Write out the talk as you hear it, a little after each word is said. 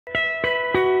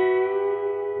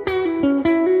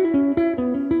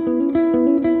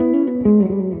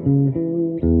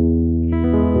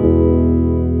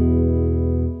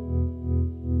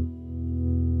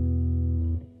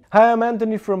Hi, I'm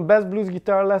Anthony from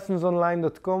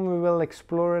bestbluesguitarlessonsonline.com. We will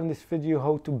explore in this video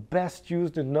how to best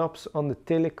use the knobs on the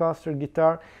Telecaster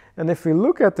guitar. And if we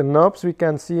look at the knobs, we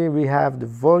can see we have the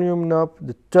volume knob,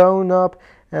 the tone knob,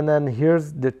 and then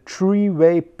here's the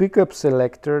three-way pickup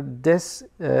selector. This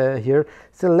here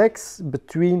selects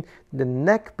between the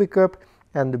neck pickup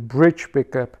and the bridge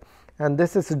pickup. And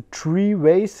this is a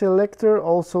three-way selector,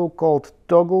 also called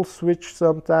toggle switch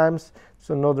sometimes. It's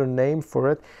another name for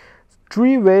it.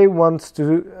 Three-way means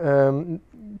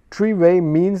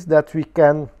that we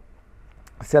can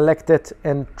select it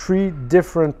in three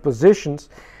different positions,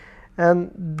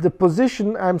 and the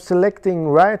position I'm selecting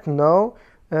right now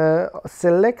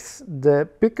selects the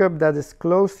pickup that is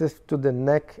closest to the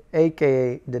neck,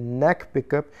 aka the neck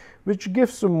pickup, which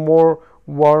gives a more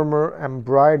warmer and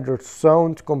brighter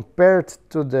sound compared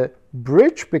to the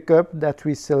bridge pickup that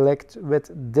we select with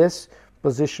this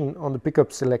position on the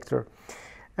pickup selector.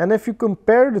 And if you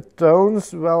compare the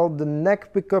tones, well, the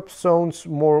neck pickup sounds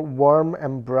more warm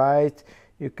and bright.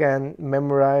 You can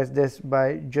memorize this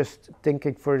by just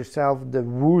thinking for yourself. The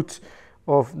wood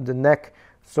of the neck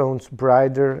sounds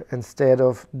brighter instead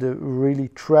of the really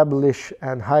treble-ish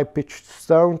and high-pitched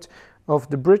sound of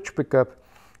the bridge pickup.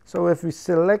 So if we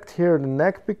select here the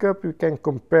neck pickup, you can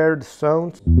compare the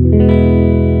sound.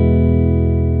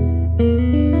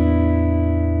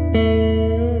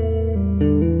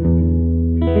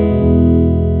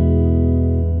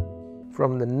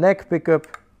 From the neck pickup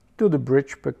to the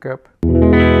bridge pickup.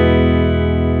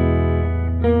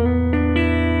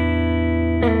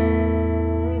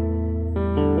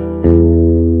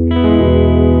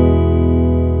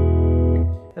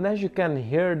 And as you can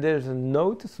hear, there's a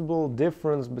noticeable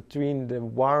difference between the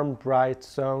warm, bright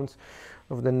sounds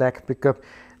of the neck pickup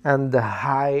and the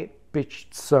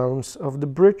high-pitched sounds of the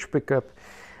bridge pickup.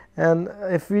 And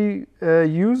if we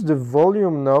use the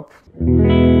volume knob,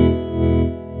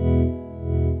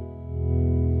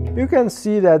 you can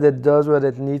see that it does what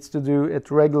it needs to do. It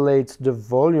regulates the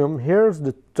volume. Here's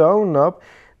the tone knob.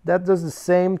 That does the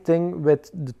same thing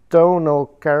with the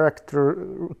tonal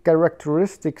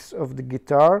characteristics of the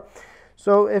guitar.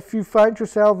 So if you find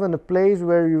yourself in a place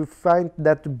where you find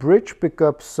that the bridge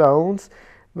pickup sounds,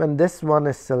 when this one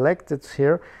is selected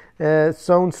here,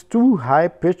 sounds too high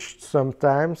pitched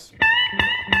sometimes,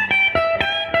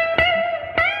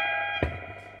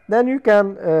 then you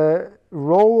can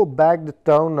roll back the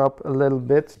tone up a little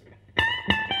bit.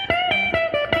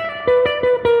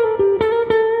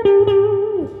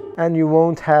 And you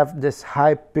won't have this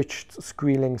high-pitched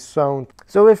squealing sound.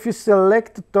 So if you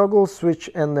select the toggle switch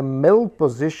in the middle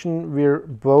position, we're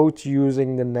both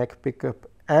using the neck pickup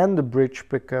and the bridge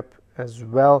pickup as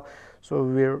well. So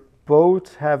we're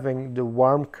both having the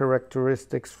warm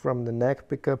characteristics from the neck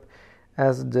pickup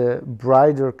as the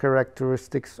brighter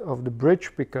characteristics of the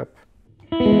bridge pickup.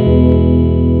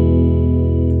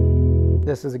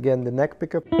 This is again the neck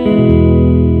pickup,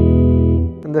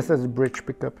 and this is the bridge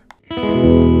pickup.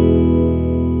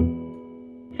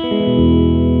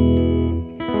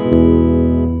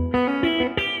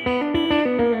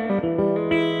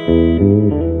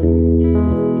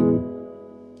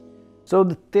 So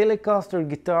the Telecaster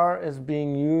guitar is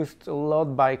being used a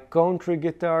lot by country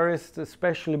guitarists,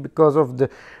 especially because of the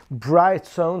bright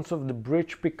sounds of the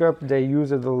bridge pickup. They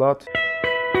use it a lot.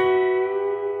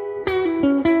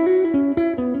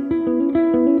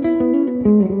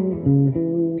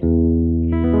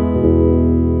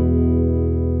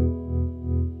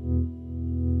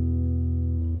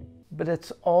 But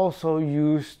it's also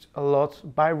used a lot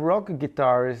by rock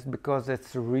guitarists because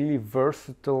it's a really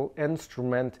versatile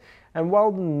instrument. And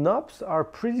while the knobs are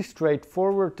pretty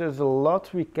straightforward, there's a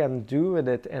lot we can do with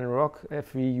it in rock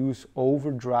if we use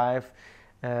overdrive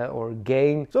or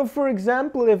gain. So for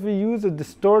example, if we use a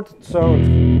distorted sound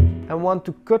and want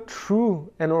to cut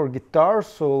through in our guitar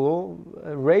solo,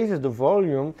 raise the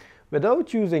volume,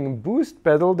 without using a boost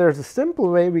pedal, there's a simple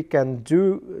way we can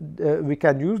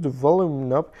use the volume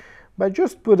knob by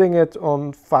just putting it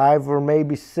on 5 or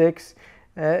maybe 6.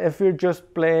 If we're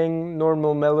just playing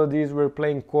normal melodies, we're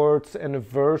playing chords in a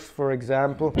verse, for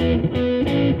example.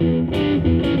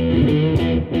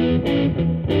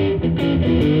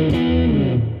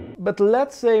 But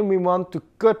let's say we want to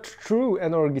cut through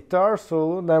in our guitar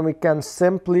solo, then we can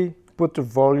simply put the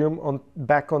volume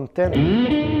back on 10.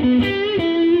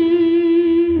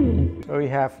 So we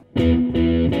have.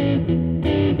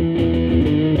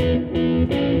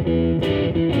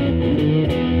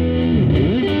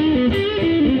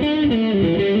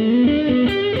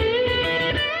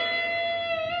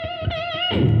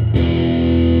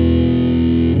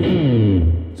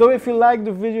 So if you like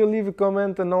the video, leave a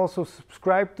comment and also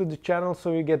subscribe to the channel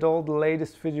so you get all the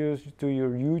latest videos to your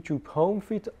YouTube home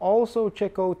feed. Also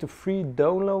check out the free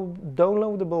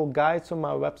downloadable guides on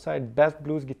my website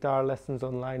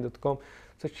bestbluesguitarlessonsonline.com,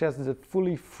 such as the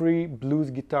fully free blues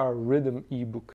guitar rhythm ebook.